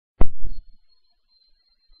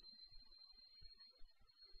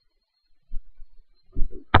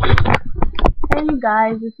Hey you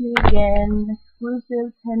guys, it's me again,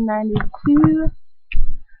 Exclusive 1092.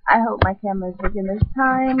 I hope my camera is working this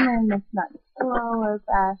time and it's not slow or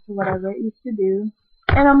fast or whatever it used to do.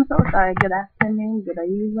 And I'm so sorry. Good afternoon, good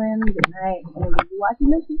evening, good night, whenever you're watching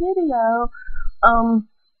this video.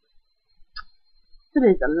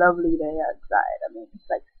 Today's a lovely day outside. I mean, it's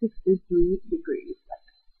like 63 degrees. Like,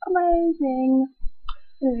 amazing.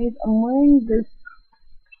 Anyways, I'm wearing this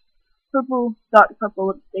purple, dark purple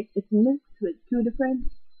lipstick. It's mixed with two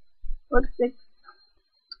different lipsticks,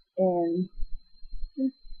 and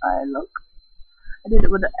this I look. I did it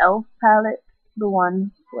with the e.l.f. palette, the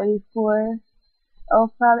 144 e.l.f.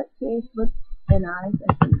 palette face lips and eyes.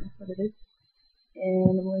 I think that's what it is.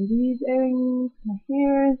 And I'm wearing these earrings. My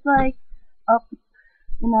hair is like up,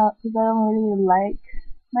 because I don't really like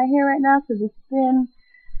my hair right now because it's thin.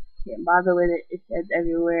 Can't bother with it. It sheds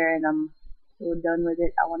everywhere, and I'm so done with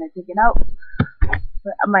it. I want to take it out,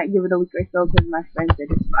 but I might give it a week or so because my friend said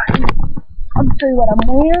it's fine. I'll show you what I'm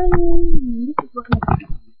wearing. This is what I'm wearing.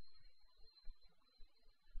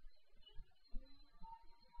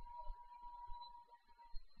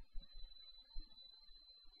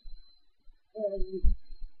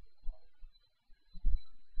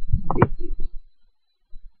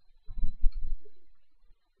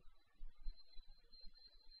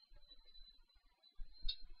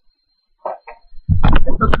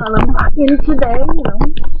 That's the color I'm rocking today,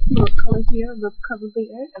 little color here, little color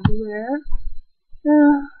there, everywhere.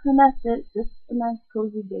 And that's it. Just a nice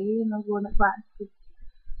cozy day, and I'm going to class.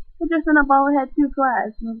 I'm dressing up. I only had 2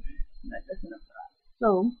 classes. I'm not dressing up for that.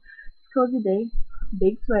 So, cozy day,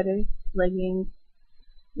 big sweater, leggings,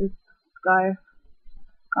 this scarf,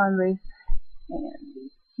 Converse, and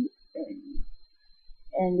these cute earrings.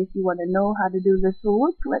 And if you want to know how to do this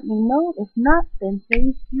look, let me know. If not, then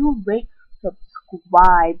thank you, rate,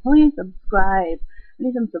 subscribe. Please subscribe. I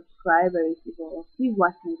need some subscribers, people. Please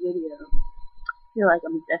watch my video. I feel like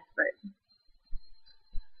I'm desperate.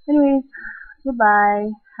 Anyways,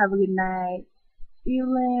 goodbye. Have a good night.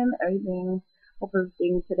 Evening, everything. Hope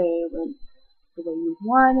everything today went the way you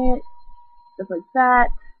want it. Stuff like that.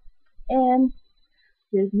 And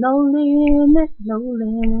there's no limit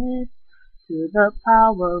to the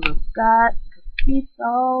power of God. 'Cause He's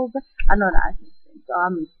all. I know that I can sing, so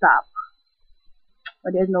I'm gonna stop.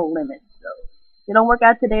 But there's no limit. So if it don't work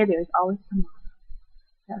out today, there's always tomorrow.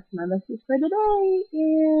 That's my message for today,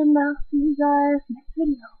 and I'll see you guys next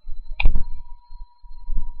video.